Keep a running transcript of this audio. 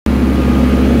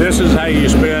is how you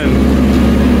spend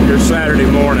your Saturday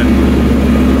morning.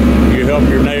 You help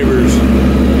your neighbor's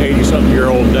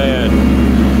 80-something-year-old dad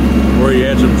where he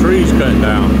had some trees cut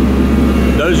down.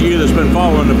 Those of you that's been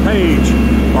following the page,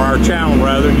 or our channel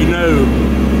rather, you know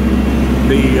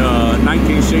the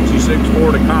 1966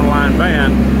 Ford Econoline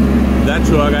van. That's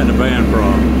who I got the van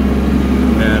from.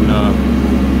 And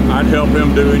I'd help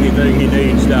him do anything he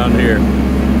needs down here.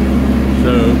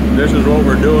 So this is what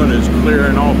we're doing, is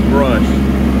clearing off brush.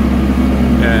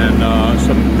 And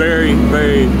some very,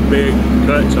 very big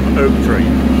cuts of oak tree.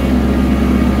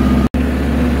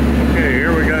 Okay,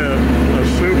 here we go. A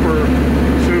super,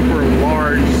 super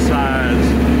large size.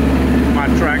 My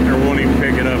tractor won't even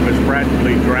pick it up. It's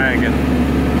practically dragging.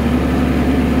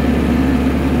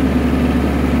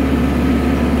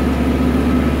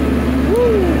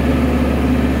 Woo!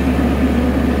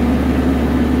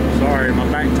 Sorry,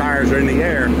 my back tires are in the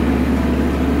air.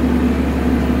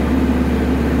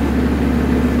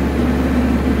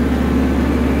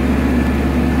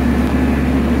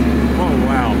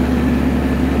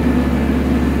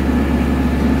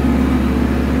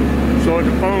 So if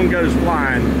the phone goes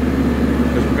flying,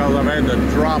 it's because I've had to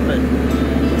drop it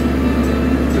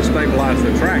to stabilize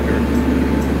the tractor.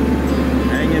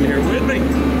 Hang in here with me.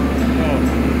 Oh.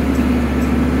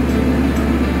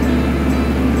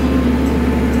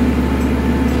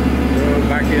 Go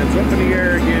back ends up in the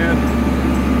air again.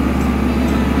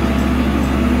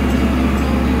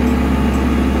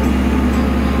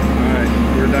 Alright,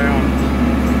 we're down.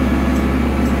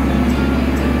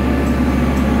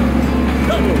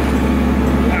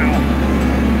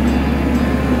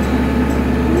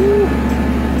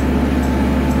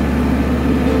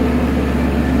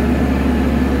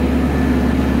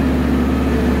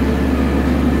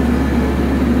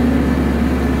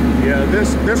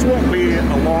 This won't be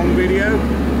a long video.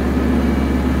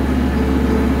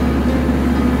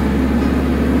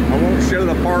 I won't show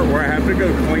the part where I have to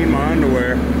go clean my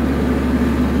underwear.